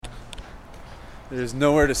There's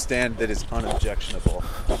nowhere to stand that is unobjectionable.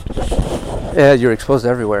 Yeah, you're exposed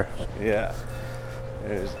everywhere. Yeah.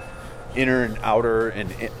 There's inner and outer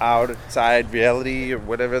and outside reality or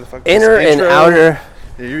whatever the fuck. Inner and outer.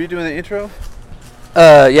 Are you doing the intro?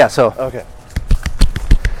 Yeah, so. Okay.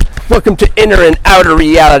 Welcome to Inner and Outer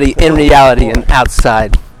Reality, in reality and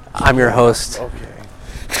outside. I'm your host. Okay.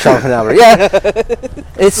 Sean Albert. Yeah.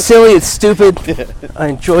 It's silly, it's stupid. I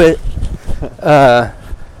enjoy it.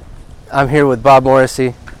 I'm here with Bob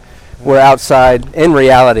Morrissey. We're outside in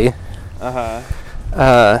reality.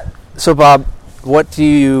 So Bob, what do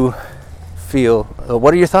you feel?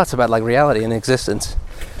 What are your thoughts about like reality and existence?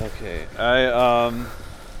 Okay. Can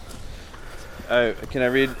I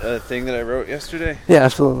read a thing that I wrote yesterday? Yeah,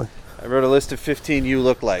 absolutely. I wrote a list of 15 you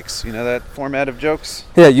look likes. You know that format of jokes?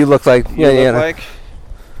 Yeah, you look like. You look like.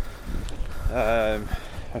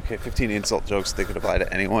 Okay, 15 insult jokes. They could apply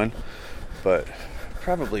to anyone, but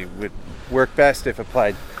probably would work best if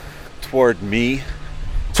applied toward me.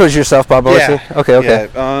 Towards yourself, Bob Morrissey? Yeah. Okay.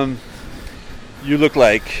 Yeah. You look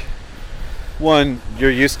like, 1, you're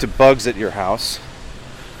used to bugs at your house.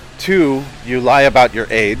 2, you lie about your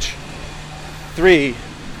age. 3,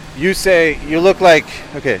 you say you look like,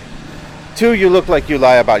 okay. 2, you look like you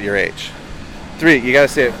lie about your age. 3, you gotta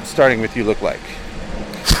say it starting with you look like.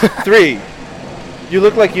 3, you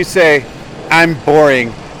look like you say, I'm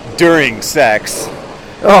boring during sex.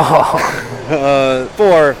 Oh.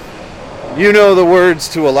 4, you know the words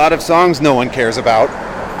to a lot of songs no one cares about.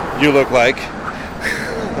 You look like.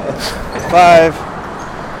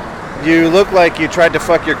 5, you look like you tried to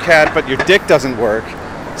fuck your cat but your dick doesn't work.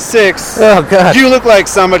 6, Oh, God. you look like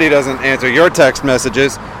somebody doesn't answer your text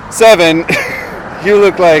messages. 7, you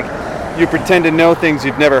look like you pretend to know things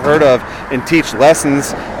you've never heard of and teach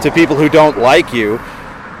lessons to people who don't like you.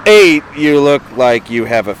 8, you look like you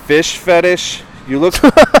have a fish fetish. You look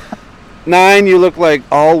 9, you look like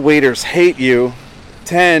all waiters hate you.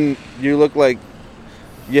 10, you look like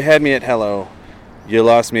you had me at hello. You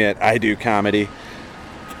lost me at I do comedy.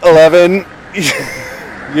 11,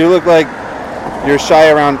 you look like you're shy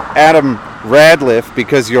around Adam Radcliffe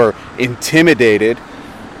because you're intimidated.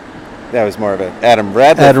 That was more of an Adam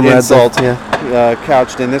Radcliffe insult.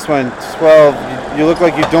 Couched in this one. 12, you look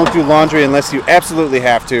like you don't do laundry unless you absolutely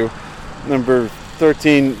have to. Number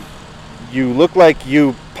 13, you look like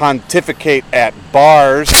you pontificate at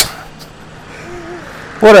bars.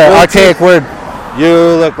 What an archaic word.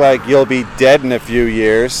 You look like you'll be dead in a few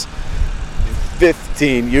years.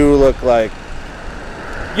 15, you look like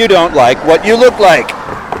you don't like what you look like.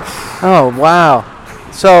 Oh, wow.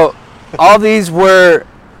 So all these were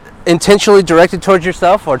intentionally directed towards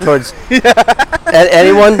yourself or towards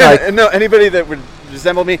anyone? Like no, anybody that would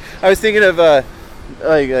resemble me. I was thinking of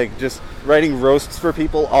like just writing roasts for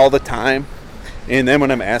people all the time. And then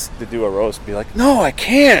when I'm asked to do a roast, be like, no, I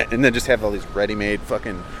can't. And then just have all these ready-made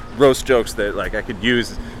fucking roast jokes that like I could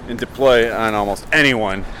use and deploy on almost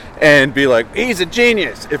anyone. And be like, he's a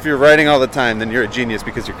genius. If you're writing all the time, then you're a genius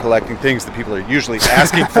because you're collecting things that people are usually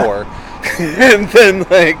asking for. And then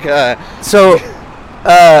like...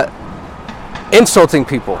 insulting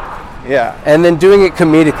people. Yeah. And then doing it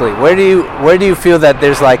comedically. Where do you feel that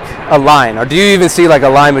there's like a line? Or do you even see like a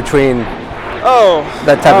line between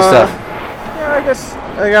that type of stuff? Yeah, I guess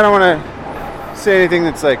like, I don't want to say anything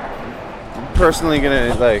that's like personally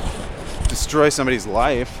gonna like destroy somebody's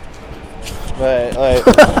life, but like,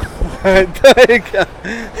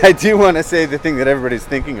 I do want to say the thing that everybody's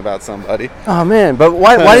thinking about somebody. Oh man, but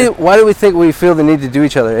why do we think we feel the need to do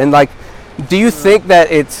each other? And like, do you think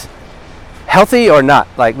that it's healthy or not?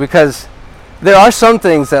 Like, because there are some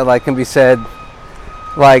things that like can be said,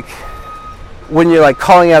 like when you're like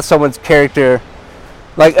calling out someone's character,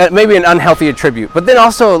 like maybe an unhealthy attribute, but then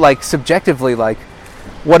also like subjectively, like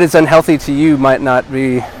what is unhealthy to you might not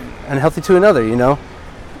be unhealthy to another, you know?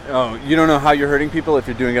 Oh, you don't know how you're hurting people if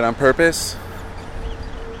you're doing it on purpose,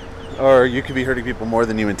 or you could be hurting people more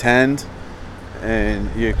than you intend, and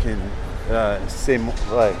you can say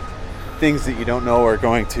like things that you don't know are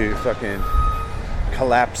going to fucking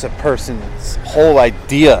collapse a person's whole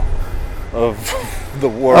idea of the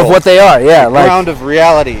world, of what they are. Yeah, the ground of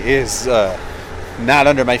reality is not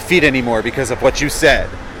under my feet anymore because of what you said.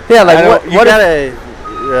 Yeah, like you gotta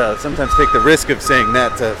sometimes take the risk of saying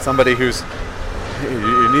that to somebody who's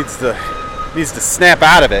needs to snap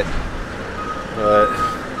out of it.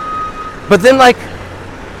 But then like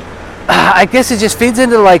I guess it just feeds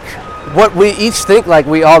into like what we each think like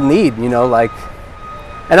we all need, you know, like,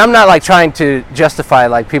 and I'm not like trying to justify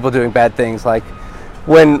like people doing bad things. Like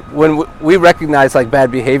when we recognize like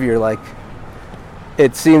bad behavior, like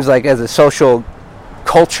it seems like as a social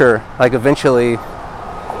culture, like eventually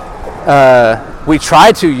we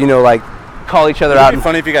try to, like, call each other out. It'd be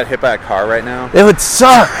funny if you got hit by a car right now. It would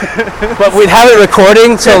suck, but we'd have it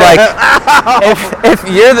recording. So like,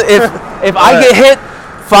 if I get hit,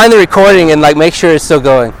 find the recording and like make sure it's still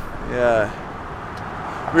going. Yeah.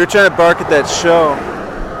 We were trying to bark at that show,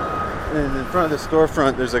 and in front of the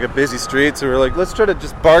storefront, there's like a busy street. So we're like, let's try to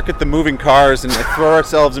just bark at the moving cars and like throw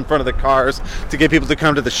ourselves in front of the cars to get people to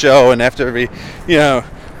come to the show. And after we,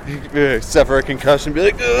 suffer a concussion, be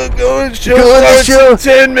like, go and show us in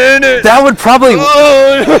 10 minutes. That would probably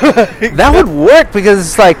that would work, because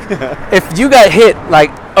it's like if you got hit, like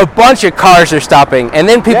a bunch of cars are stopping, and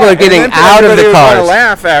then people are getting out of the cars. Want to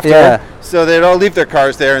laugh after. Yeah. So they'd all leave their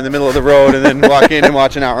cars there in the middle of the road and then walk in and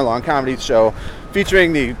watch an hour-long comedy show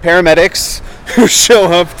featuring the paramedics who show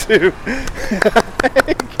up to.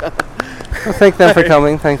 Well, thank them for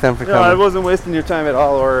coming. Thank them for coming. No, I wasn't wasting your time at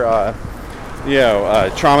all, or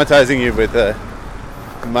traumatizing you with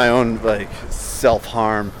my own like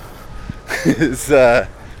self-harm.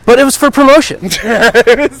 But it was for promotion.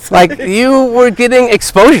 It was like you were getting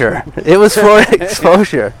exposure. It was for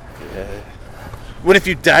exposure. What if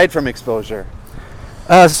you died from exposure?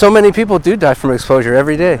 So many people do die from exposure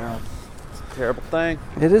every day. Yeah. It's a terrible thing.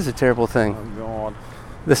 It is a terrible thing. Oh, God.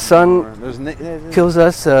 The sun kills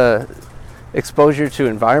us. Exposure to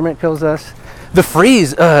environment kills us. The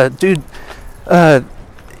freeze, dude.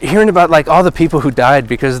 Hearing about like all the people who died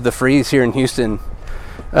because of the freeze here in Houston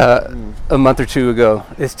a month or two ago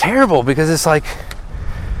is terrible, because it's like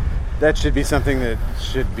that should be something that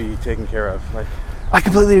should be taken care of. Like, I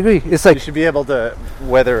completely agree. It's like you should be able to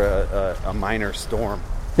weather a minor storm.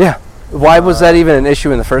 Yeah. Why was that even an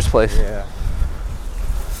issue in the first place? Yeah.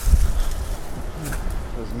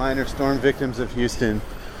 Those minor storm victims of Houston.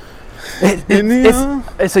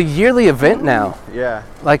 It's a yearly event now. Yeah.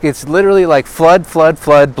 Like it's literally like flood,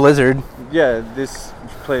 blizzard. Yeah, this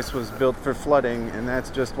place was built for flooding, and that's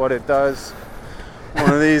just what it does.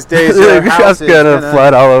 One of these days, your house just gonna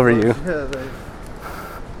flood all over you.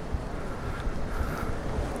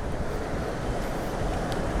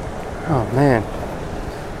 Oh man.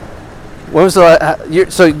 When was the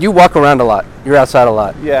so you walk around a lot? You're outside a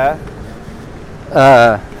lot. Yeah.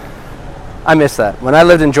 I miss that. When I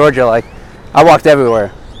lived in Georgia, like I walked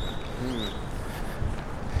everywhere.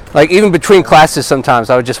 Like even between classes, sometimes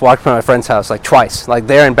I would just walk from my friend's house like twice, like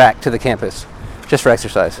there and back to the campus, just for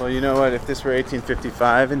exercise. Well, you know what? If this were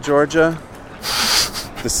 1855 in Georgia,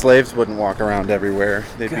 the slaves wouldn't walk around everywhere.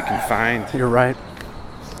 They'd be confined. You're right.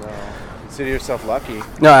 So consider yourself lucky.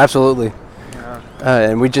 No, absolutely. Yeah.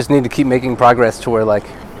 And we just need to keep making progress to where like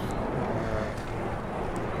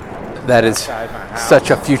that is such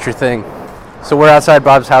a future thing. So we're outside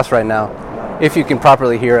Bob's house right now, if you can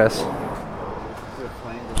properly hear us.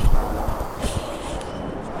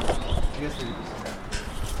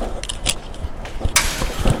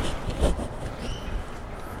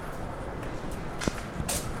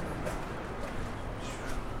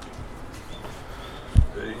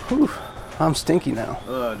 Whew, I'm stinky now.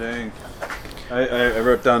 Oh, dang. I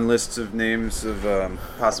wrote down lists of names of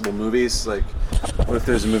possible movies. Like, what if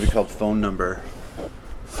there's a movie called Phone Number?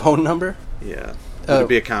 Phone Number? Yeah. Would it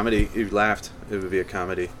be a comedy? You laughed. It would be a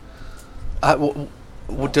comedy.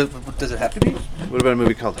 What does it have to be? What about a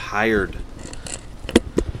movie called Hired?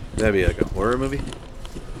 That'd be like a horror movie?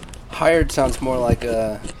 Hired sounds more like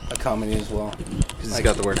a comedy as well. Because it's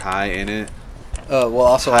got the word high in it. Well,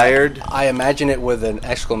 also Hired. I imagine it with an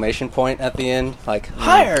exclamation point at the end, like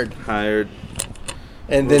hired. Hired.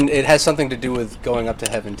 And then it has something to do with going up to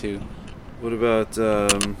heaven too. What about a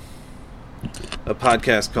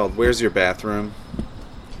podcast called Where's Your Bathroom?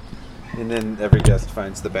 And then every guest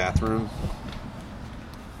finds the bathroom.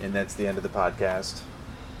 And that's the end of the podcast.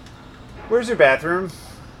 Where's your bathroom?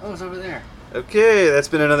 Oh, it's over there. Okay, that's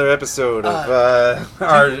been another episode of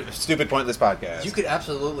our Stupid Pointless podcast. You could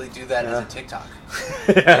absolutely do that as a TikTok.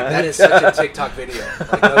 Like, that is such a TikTok video.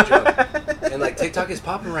 Like, no joke. And like TikTok is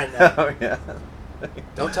popping right now. Oh, yeah.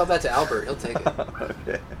 Don't tell that to Albert. He'll take it.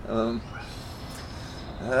 Okay.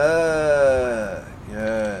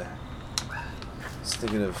 Yeah. Just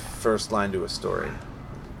thinking of first line to a story.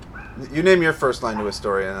 You name your first line to a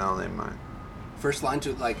story, and I'll name mine. First line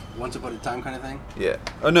to like Once Upon a Time kind of thing? Yeah.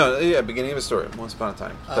 Oh no, yeah, beginning of a story, Once Upon a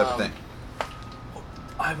Time type of thing.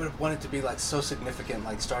 I would want it to be like so significant,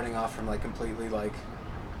 like starting off from like completely like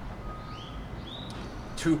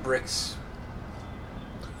 2 bricks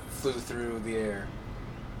flew through the air.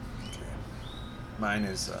 Okay. Mine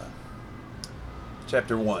is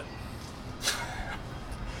chapter 1.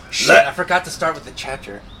 Shit, I forgot to start with the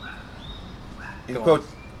chapter. In quote,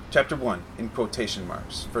 chapter 1, in quotation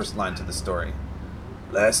marks. First line to the story.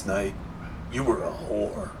 Last night, you were a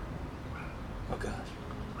whore.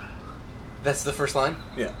 gosh. That's the first line?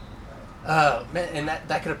 Yeah. Man, and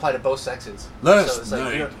that could apply to both sexes. Last So it's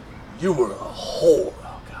like, night, you were a whore.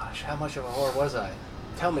 oh gosh, how much of a whore was I?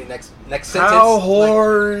 Tell me next sentence. How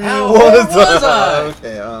whore how was, whore was I?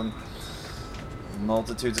 Okay,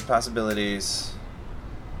 multitudes of possibilities.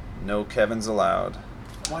 No Kevin's allowed.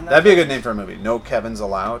 Why not? That'd be a good name for a movie. No Kevin's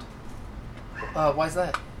allowed. Why's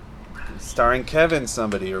that? Starring Kevin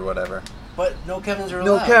somebody or whatever. But no Kevins are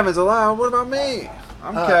No allowed. Kevin's allowed. What about me?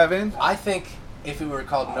 I'm Kevin. I think if it were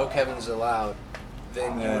called No Kevins Allowed,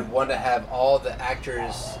 then you Yeah. would want to have all the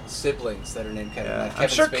actors' siblings that are named Kevin. Yeah. Like I'm Kevin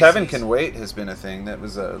sure Spacey's. Kevin Can Wait has been a thing. That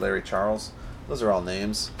was Larry Charles. Those are all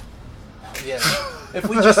names. Yeah. If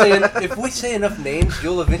we just say enough names,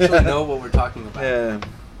 you'll eventually know what we're talking about. Yeah.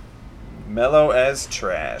 Mellow as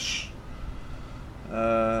trash.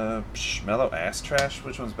 Mellow ass trash?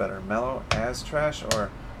 Which one's better? Mellow as trash or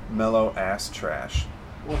mellow ass trash?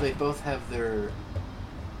 Well, they both have their,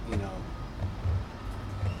 their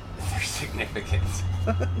significance.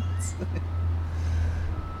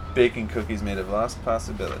 Baking cookies made of lost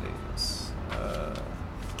possibilities.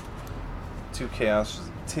 Two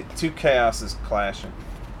chaoses clashing.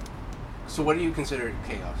 So, what do you consider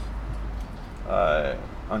chaos?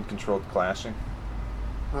 Uncontrolled clashing.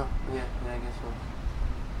 Oh, yeah, I guess so.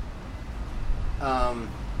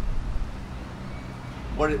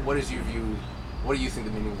 What is your view? What do you think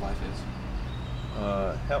the meaning of life is?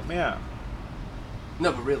 Help me out.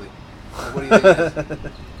 No, but really, like, what do you think it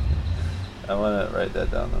is? I want to write that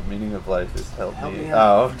down. The meaning of life is help me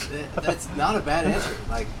out. out. That's not a bad answer.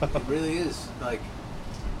 Like, it really is. Like,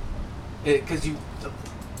 because you,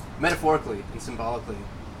 metaphorically and symbolically,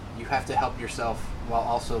 you have to help yourself while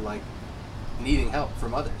also like needing help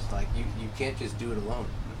from others. Like, you can't just do it alone.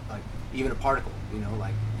 Like, even a particle,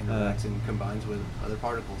 like interacts and combines with other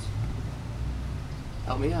particles.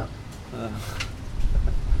 Help me out.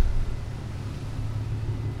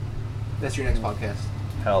 That's your next podcast.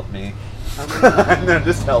 Help me. Help me out. No,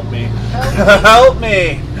 just help me. Help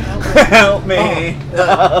me. Help me.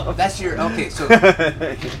 That's your okay. So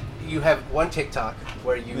you have one TikTok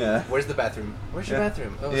where you. Yeah. Where's the bathroom? Where's your Yeah.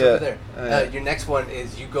 bathroom? Oh, it's Yeah. over there. Yeah. Your next one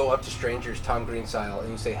is you go up to strangers, Tom Green style,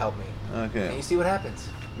 and you say, "Help me," and Okay. you see what happens.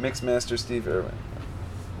 Mixmaster Steve Irwin.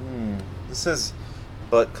 This says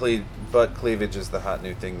butt cleavage is the hot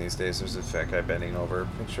new thing these days. There's a fat guy bending over.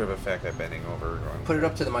 Picture of a fat guy bending over. Put it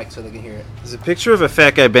up to the mic so they can hear it. There's a picture of a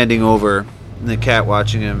fat guy bending over and the cat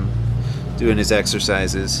watching him doing his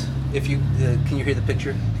exercises. If you can you hear the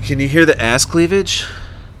picture? Can you hear the ass cleavage?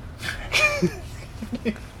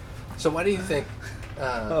 So why do you think?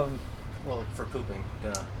 Um, Well, for pooping.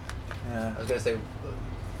 Yeah. I was gonna say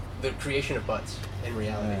the creation of butts in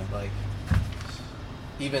reality, Yeah. like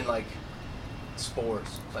even like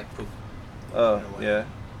spores, like poop. Oh, in a way. yeah.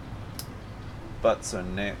 Butts are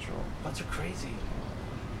natural. Butts are crazy.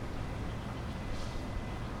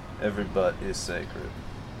 Every butt is sacred.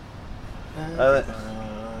 Every butt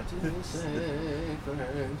is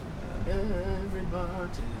sacred. Every butt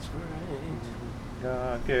is great.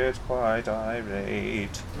 God gets quite irate.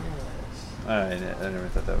 Yes. I never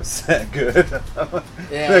thought that was that good.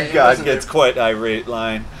 Yeah, The it God wasn't gets there. quite irate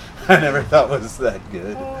line. I never thought was that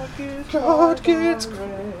good. God gets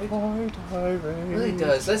irate. quite irate. It really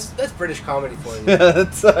does. That's British comedy for you. Yeah,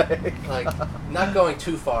 it's like Not going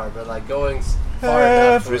too far, but like going far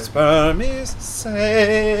enough. every where- sperm is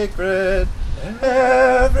sacred.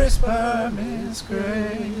 Every sperm is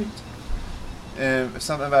great. And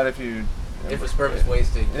something about if If a sperm is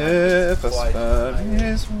wasted, if a quite sperm irate.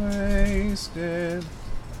 is wasted,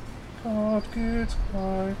 God gets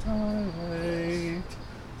quite irate.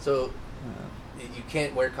 So you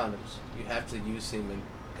can't wear condoms. You have to use semen,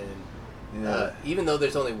 and Yeah. even though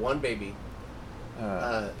there's only one baby,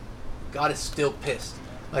 God is still pissed.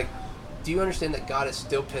 Like, do you understand that God is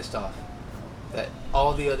still pissed off that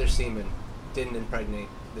all the other semen didn't impregnate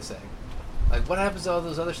this egg? Like, what happens to all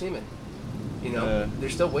those other semen? They're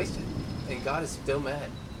still wasted, and God is still mad.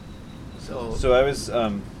 So I was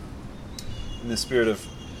in the spirit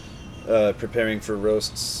of preparing for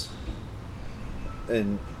roasts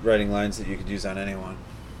and writing lines that you could use on anyone.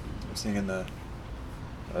 I was thinking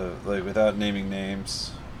like without naming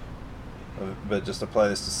names, but just apply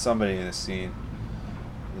this to somebody in a scene.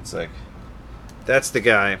 It's like, that's the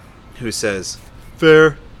guy who says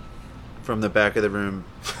 "fair" from the back of the room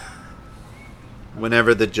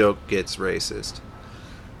whenever the joke gets racist.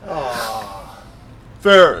 Oh,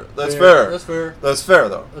 Fair. That's fair. That's fair. That's fair,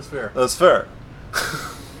 though. That's fair. That's fair.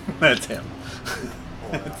 That's him.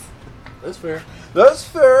 That's fair. That's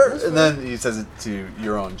fair. That's And fair. then he says it to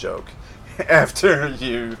your own joke. After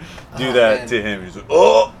you do Oh, that man. to him, he's like,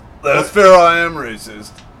 oh! That's fair. I am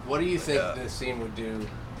racist. What do you think this scene would do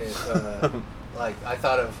if, like, I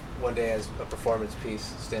thought of one day as a performance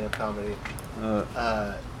piece, stand-up comedy.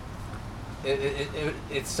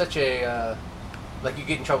 It's such a, like, you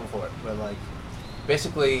get in trouble for it, but, like,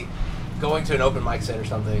 basically going to an open mic set or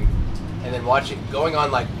something, and then going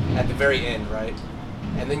on, like, at the very end, right?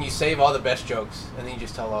 And then you save all the best jokes, and then you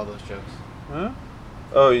just tell all those jokes. Huh?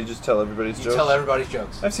 Oh, you just tell everybody's jokes? You tell everybody's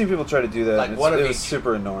jokes. I've seen people try to do that. Like And one of it was each.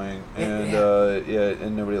 super annoying, and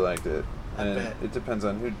and nobody liked it. I And bet. it depends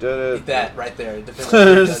on who did it. That right there. It depends on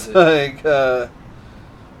who does It's it. like,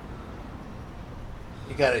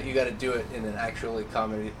 You gotta do it in an actually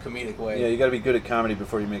comedic way. yeah, you got to be good at comedy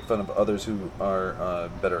before you make fun of others who are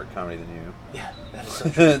better at comedy than you. Yeah, that is so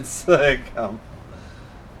true. It's like,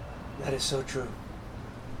 That is so true.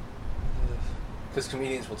 Because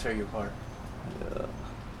comedians will tear you apart. yeah.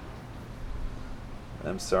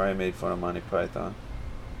 I'm sorry I made fun of Monty Python.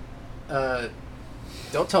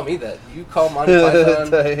 Don't tell me that. You call Monty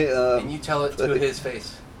Python and you tell it to like- his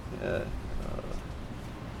face. Yeah.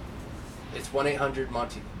 It's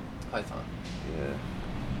 1-800-MONTY Python. Yeah.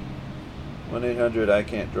 1-800 I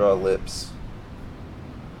can't draw lips.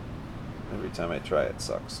 Every time I try it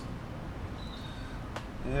sucks.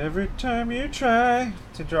 Every time you try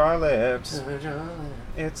to draw lips,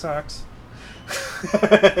 it sucks.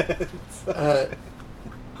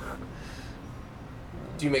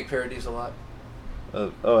 Do you make parodies a lot?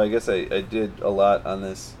 Oh, I guess I did a lot on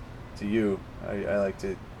this to you. I like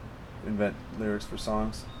to invent lyrics for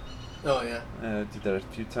songs. Oh, yeah. I did that a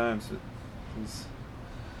few times. With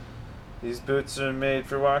these boots are made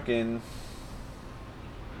for walking.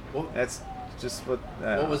 What, That's just what.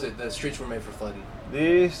 what was it? The streets were made for flooding.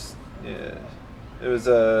 These, yeah. It was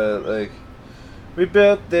like, we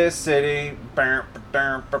built this city.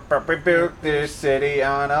 We built this city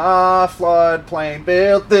on a floodplain.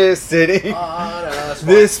 Built this city.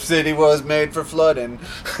 This city was made for flooding.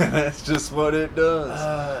 That's just what it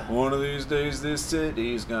does. One of these days, this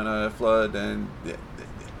city's gonna flood, and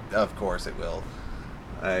of course it will.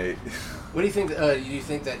 What do you think? Do you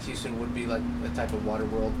think that Houston would be like a type of water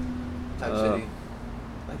world type city,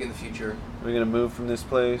 like in the future? We're gonna move from this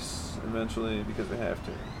place eventually because we have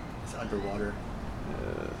to. It's underwater,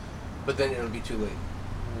 Yeah. but then it'll be too late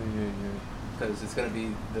Yeah. because it's going to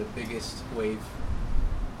be the biggest wave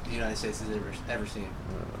the United States has ever seen.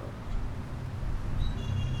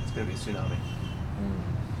 It's going to be a tsunami.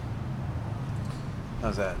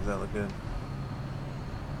 How's that? Does that look good?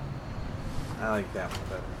 I like that one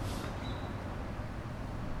better.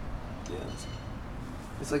 Yeah,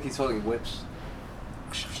 it's like he's holding whips.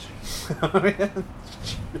 Oh, yeah.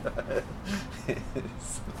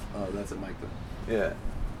 Oh, that's a mic though. Yeah.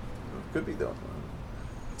 Could be though.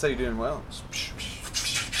 That's how you're doing well.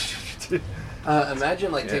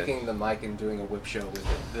 Imagine like Yeah. taking the mic and doing a whip show with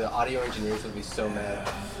it. The audio engineers would be so mad.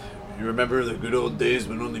 You remember the good old days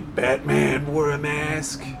when only Batman wore a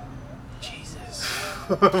mask? Jesus.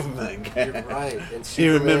 Oh my god. You're right. And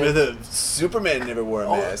You remember Superman- the Superman never wore a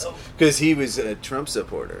Oh, mask no. because he was a Trump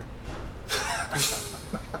supporter.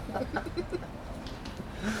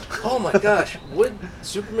 Oh my gosh! Would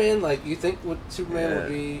Superman you think Superman would Yeah.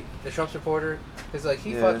 be a Trump supporter? Because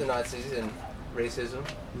he Yeah. fought the Nazis and racism,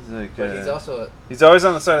 He's like, but he's also he's always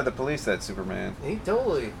on the side of the police. That Superman. he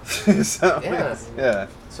totally. So, Yeah. yeah,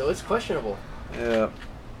 So it's questionable. yeah.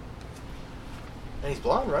 And he's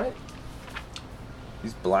blonde, right?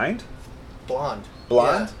 He's blind. Blonde.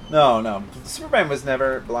 Blonde? No. Superman was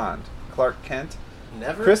never blonde. Clark Kent. Yeah.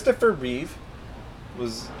 Never. Christopher Reeve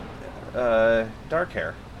was dark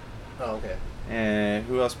hair. Oh, okay. And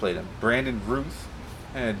who else played him? Brandon Ruth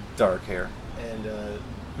had dark hair. And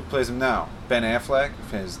Who plays him now? Ben Affleck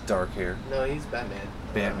has dark hair. no, he's Batman.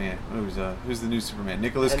 Batman. Who's the new Superman?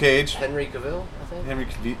 Nicolas Cage. Henry Cavill, I think.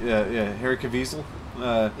 Harry Caviezel.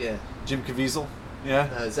 Yeah. Jim Caviezel.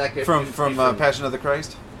 Yeah. Zach From Passion of the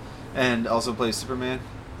Christ, and also plays Superman.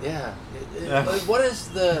 Yeah. Yeah. What is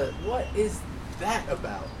that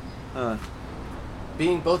about?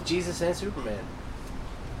 Being both Jesus and Superman.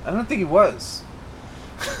 I don't think he was.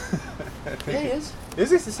 Yeah, he is. Is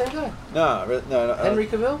he? It's the same guy. No. Henry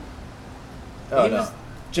Cavill? Oh, he no. was-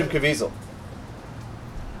 Jim Caviezel.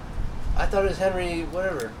 I thought it was Henry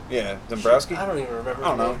whatever. Yeah, Dombrowski. I don't even remember.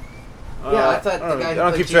 I don't his know. name. Yeah, I thought the don't guy know. who I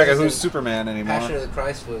don't played keep track of Jesus who's in Superman anymore. Passion of the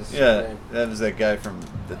Christ was Yeah, Superman. that was that guy from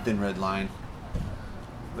the Thin Red Line,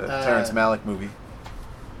 the Uh, Terrence Malick movie.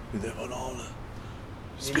 They went on to You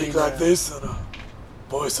speak mean, like this in a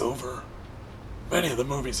voiceover. Many of the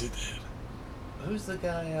movies he did. Who's the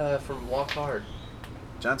guy from Walk Hard?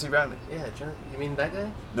 John C. Reilly. Yeah, John. You mean that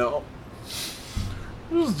guy? No.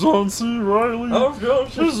 This is John C. Reilly. Oh,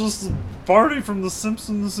 gosh. This is just Barney from The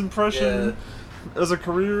Simpsons impression as a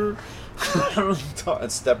career.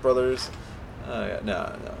 And Step Brothers.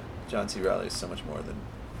 No. John C. Reilly is so much more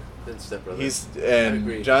than Step Brothers. I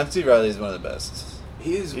agree. John C. Reilly is one of the best.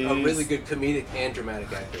 He's a really good comedic and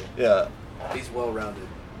dramatic actor. Yeah. He's well-rounded.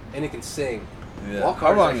 And he can sing. Yeah. Walk How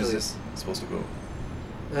Hard long actually, is this supposed to go?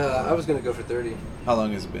 I was going to go for 30. How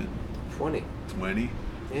long has it been? 20. 20?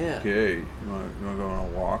 Yeah. Okay. You want to go on a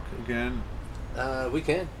walk again? We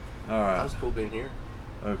can. Alright. That was cool being here.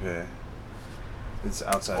 Okay. It's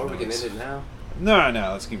outside Or we can noise. end it now. No.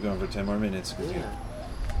 Let's keep going for 10 more minutes. Yeah.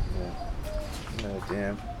 Oh,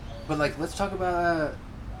 damn. But, like, let's talk about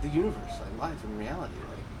the universe, like life and reality.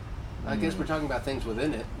 Like, I guess we're talking about things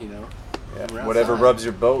within it, you know. Yeah. Whatever rubs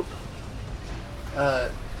your boat.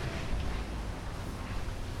 That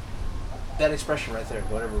expression right there,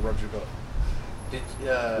 whatever rubs your boat.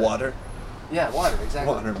 Water? Yeah, water,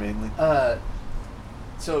 exactly. Water mainly.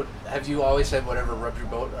 So, have you always said whatever rubs your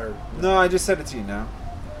boat, or? No, I just said it to you now.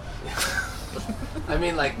 I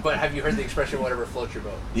mean, like, but have you heard the expression whatever floats your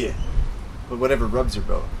boat? Yeah. But whatever rubs your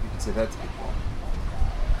boat, you can say that to people.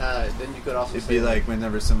 Then you could also It'd say... be like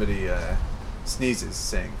whenever somebody sneezes,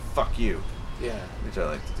 saying, fuck you. Yeah. Which I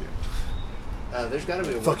like to do. There's got to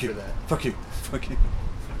be a Fuck word you. for that. Fuck you. Fuck you.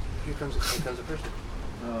 Here comes a person.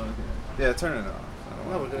 Oh, okay. Yeah, turn it off. I don't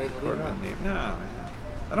No, want we're to gonna record leave it my on. neighbor. No, man.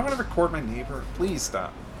 I don't want to record my neighbor. Please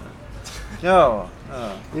stop. No.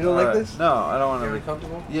 You don't like Alright. this? No, I don't want Are to. you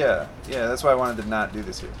comfortable? Yeah. That's why I wanted to not do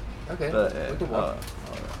this here. Okay. But We can walk.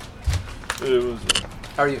 it was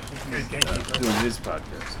How are you? doing his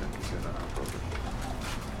podcast. And he's in,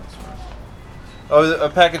 that's right. Oh, a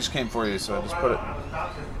package came for you, so I just put it.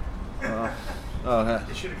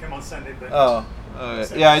 Okay. It should have come on Sunday, but Oh,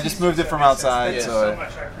 okay. Yeah, I just moved it from outside, Yeah. so so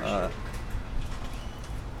much. I appreciate it.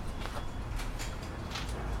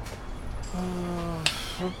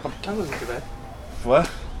 That wasn't too bad. What?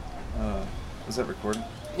 Was that recording?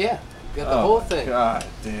 Yeah. You got the whole thing. God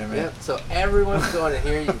damn it. Yep. So everyone's going to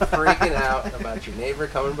hear you freaking out about your neighbor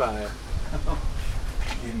coming by. You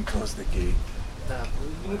didn't close the gate. You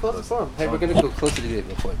can close the for him. Hey, we're going to go close to the gate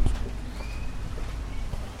real quick.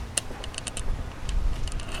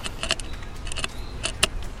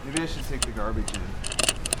 Maybe I should take the garbage in.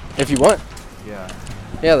 If you want. Yeah.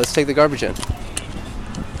 Yeah, let's take the garbage in.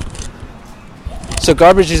 So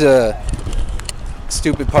garbage is a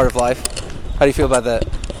stupid part of life. How do you feel about that?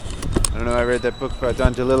 I don't know, I read that book by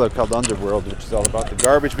Don DeLillo called Underworld, which is all about the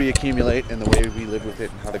garbage we accumulate and the way we live with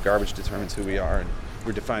it and how the garbage determines who we are, and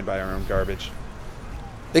we're defined by our own garbage.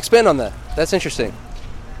 Expand on that. That's interesting.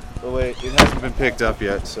 But wait, it hasn't been picked up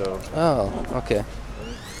yet, so... Oh, okay.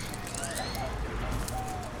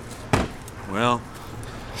 Well.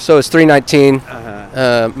 So it's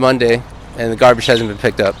 3:19 Monday, and the garbage hasn't been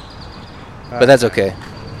picked up. But that's okay.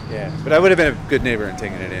 Yeah, but I would have been a good neighbor in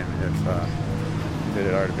taking it in if it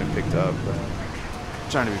had already been picked up. But I'm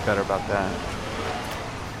trying to be better about that.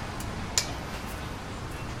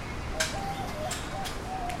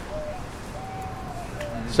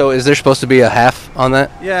 So is there supposed to be a half on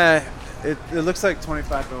that? Yeah, it looks like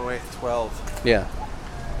 250812. Yeah.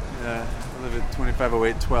 Yeah, I live at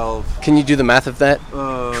 250812. Can you do the math of that?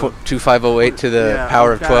 2508 to the Yeah,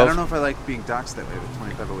 power of God, 12? I don't know if I like being doxed that way with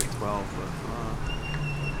 250812, but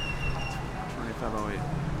 2508.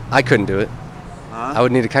 I couldn't do it. Huh? I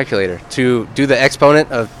would need a calculator to do the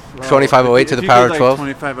exponent of 2508 to the power of 12.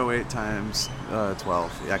 2508 times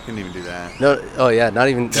 12. Yeah, I couldn't even do that. No, oh yeah, not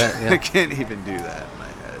even that. I Yeah. can't even do that in my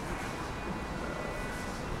head.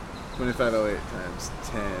 2508 times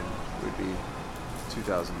 10 would be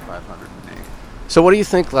 2,508. So what do you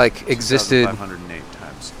think like existed? 2,508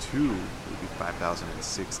 times 2 would be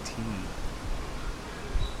 5,016.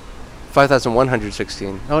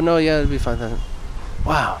 5,116. Oh no, yeah, it'd be 5,000.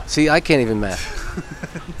 Wow. See, I can't even math.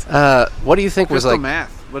 What do you think was Crystal like?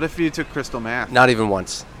 math. What if you took crystal math? Not even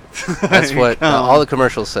once. That's what all the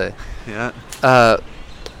commercials say. Yeah.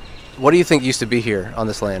 What do you think used to be here on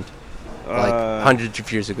this land, like hundreds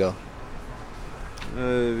of years ago?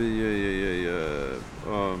 Yeah.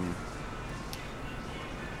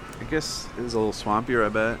 I guess it was a little swampier, I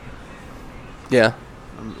bet. Yeah.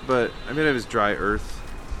 But I bet it was dry earth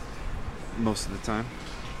most of the time.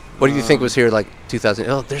 What do you think was here like 2000?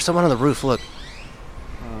 Oh, there's someone on the roof. Look.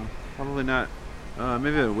 Probably not.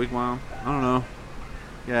 Maybe a wigwam. I don't know.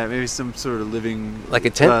 Yeah, maybe some sort of living... Like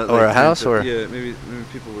a tent or a house? Or yeah, maybe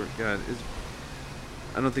people were... God,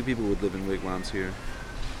 I don't think people would live in wigwams here.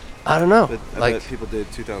 I don't know. But I like bet people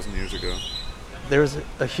did 2,000 years ago. there was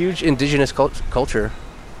a huge indigenous culture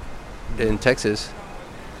in Texas.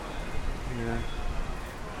 Yeah.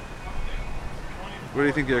 What do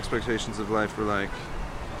you think the expectations of life were like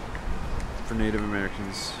for Native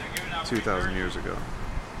Americans 2,000 years ago?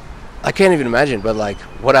 I can't even imagine, but like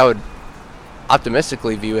what I would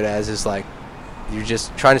optimistically view it as is like you're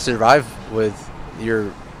just trying to survive with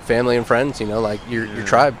your family and friends, you know, like your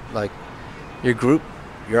tribe, like your group.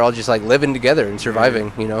 You're all just like living together and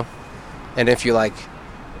surviving, you know. And if you like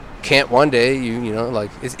can't one day, you know, like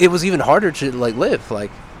it was even harder to like live.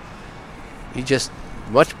 Like you just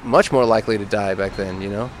much more likely to die back then, you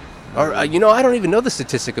know. Or you know, I don't even know the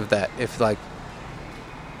statistic of that. If like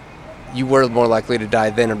you were more likely to die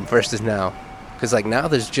then versus now, because like now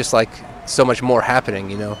there's just like so much more happening,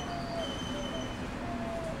 you know.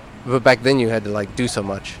 But back then you had to like do so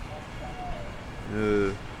much.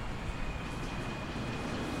 You're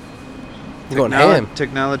going ham.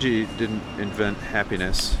 Technology didn't invent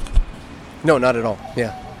happiness. No, not at all.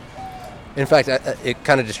 Yeah. In fact, it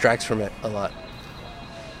kind of distracts from it a lot.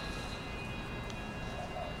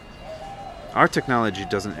 Our technology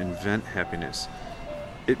doesn't invent happiness.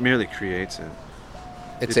 It merely creates it.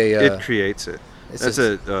 It creates it. That's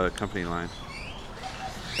a company line.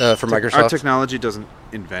 For Microsoft. Our technology doesn't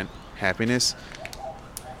invent happiness,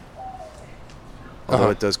 although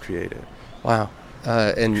it does create it. Wow.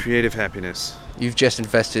 And creative happiness. You've just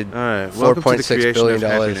invested $4.6 billion.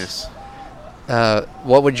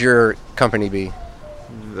 What would your company be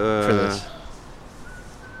for this?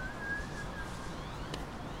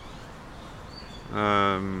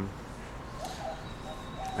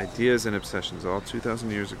 Ideas and obsessions, all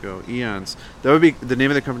 2,000 years ago. Eons. That would be the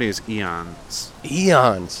name of the company. Is Eons.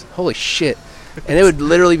 Eons. Holy shit! And it would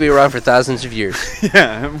literally be around for thousands of years.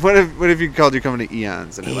 Yeah. What if you called your company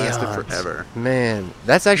Eons and it lasted forever? Man,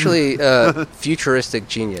 that's actually futuristic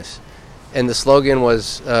genius. And the slogan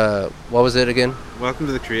was, what was it again? Welcome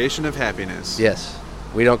to the creation of happiness. Yes.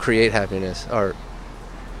 We don't create happiness. Or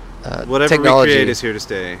whatever technology. we create is here to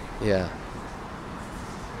stay. Yeah.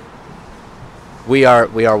 We are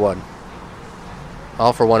one.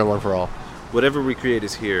 All for one and one for all. Whatever we create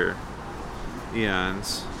is here.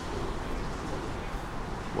 Eons.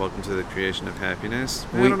 Welcome to the creation of happiness.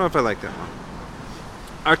 I don't know if I like that one.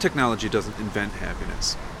 Our technology doesn't invent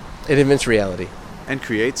happiness. It invents reality. And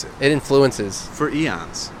creates it. It influences. For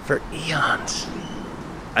eons. For eons.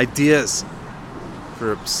 Ideas.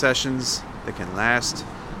 For obsessions that can last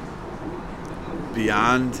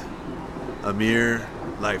beyond a mere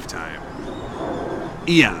lifetime.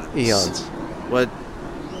 Eons. Eons. What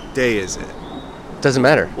day is it? Doesn't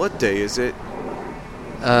matter. What day is it?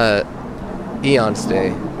 Eons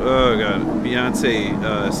Day. Oh god.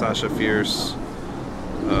 Beyonce, Sasha Fierce.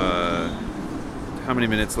 How many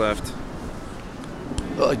minutes left?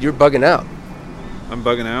 Oh, you're bugging out. I'm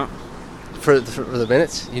bugging out? For the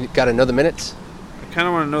minutes? You got to know the minutes? I kind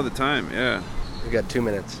of want to know the time, yeah. We got 2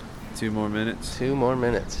 minutes. 2 more minutes? 2 more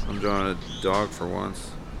minutes. I'm drawing a dog for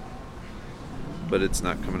once. But it's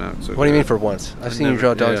not coming out. So what do you mean for once? I've seen you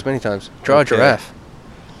draw dogs many times. Draw a giraffe.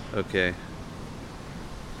 Okay.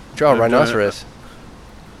 Draw a rhinoceros.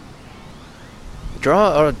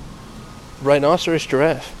 Draw a rhinoceros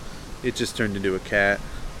giraffe. It just turned into a cat.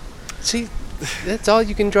 See, that's all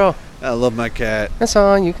you can draw. I love my cat. That's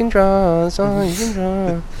all you can draw. That's all you can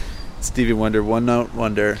draw. Stevie Wonder, One Note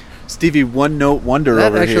Wonder. Stevie One Note Wonder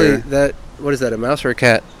that over actually, here. What is that, a mouse or a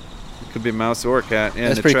cat? It could be a mouse or a cat. Yeah,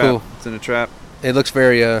 that's pretty cool. It's in a trap. It looks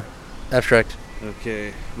very abstract.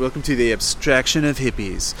 Okay. Welcome to the abstraction of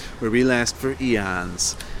hippies, where we last for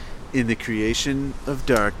eons. In the creation of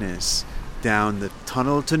darkness, down the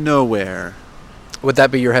tunnel to nowhere. Would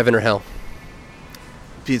that be your heaven or hell?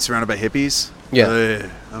 Being surrounded by hippies? Yeah.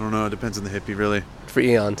 I don't know. It depends on the hippie, really. For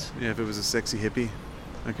eons. Yeah, if it was a sexy hippie,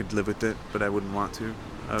 I could live with it, but I wouldn't want to.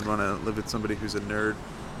 I would want to live with somebody who's a nerd.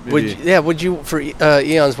 Would you for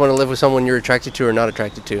eons want to live with someone you're attracted to or not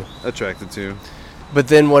attracted to? Attracted to. But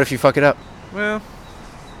then what if you fuck it up? Well,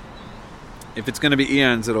 if it's going to be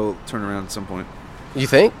eons, it'll turn around at some point. You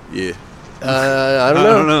think? Yeah. I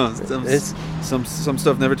don't know. Some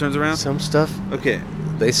stuff never turns around? Some stuff. Okay.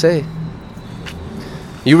 They say.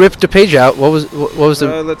 You ripped a page out. What was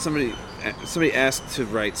the... Let somebody asked to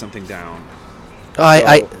write something down. Oh,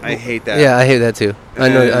 I hate that. Yeah, I hate that too. I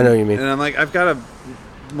know what you mean. And I'm like, I've got a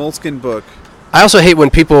Moleskine book. I also hate when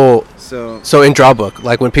people... So in Drawbook,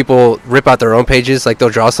 like when people rip out their own pages, like they'll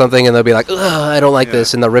draw something and they'll be like, ugh, I don't like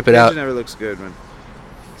this, and they'll rip it out. It never looks good when...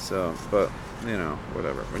 So, but, you know,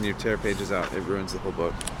 whatever. When you tear pages out, it ruins the whole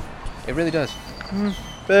book. It really does.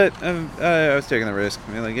 But I was taking the risk.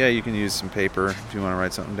 I mean, like, yeah, you can use some paper if you want to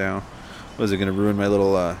write something down. Was it going to ruin my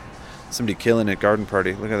little somebody killing at garden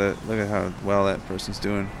party? Look at how well that person's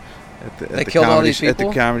doing They killed all these people at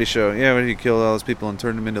the comedy show. Yeah, when he killed all those people and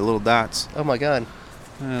turned them into little dots. Oh my god!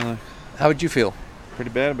 Well, How would you feel?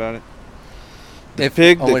 pretty bad about it. The If-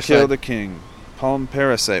 pig on that which killed side? the king. Palm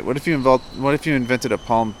parasite. What if you invented a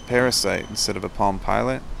palm parasite instead of a palm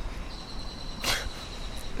pilot?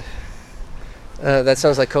 That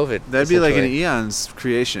sounds like COVID. That'd be like an essentially. Eon's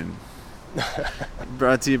creation.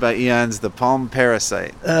 Brought to you by Eon's The Palm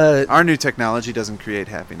Parasite. Uh, Our new technology doesn't create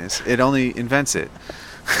happiness. It only invents it.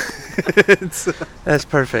 That's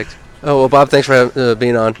perfect. Oh, well, Bob, thanks for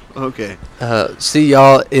being on. Okay. See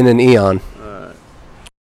y'all in an eon.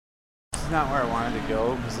 It's not where I wanted to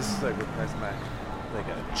go because this is like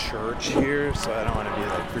a church here, so I don't want to be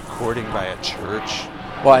like recording by a church.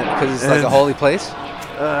 Why? Because it's like a holy place?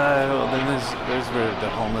 Well, then there's where the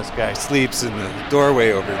homeless guy sleeps in the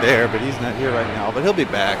doorway over there, but he's not here right now. But he'll be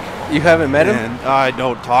back. You haven't met him? And I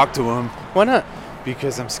don't talk to him Why not?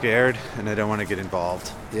 because I'm scared and I don't want to get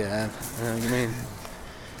involved. Yeah, I know what you mean.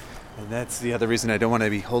 And that's the other reason I don't want to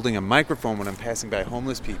be holding a microphone when I'm passing by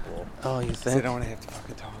homeless people. Oh, you 'Cause I think? don't want to have to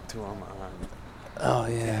fucking talk to them. Oh,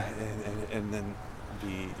 yeah. And then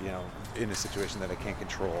be, in a situation that I can't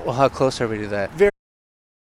control. Well, how close are we to that? Very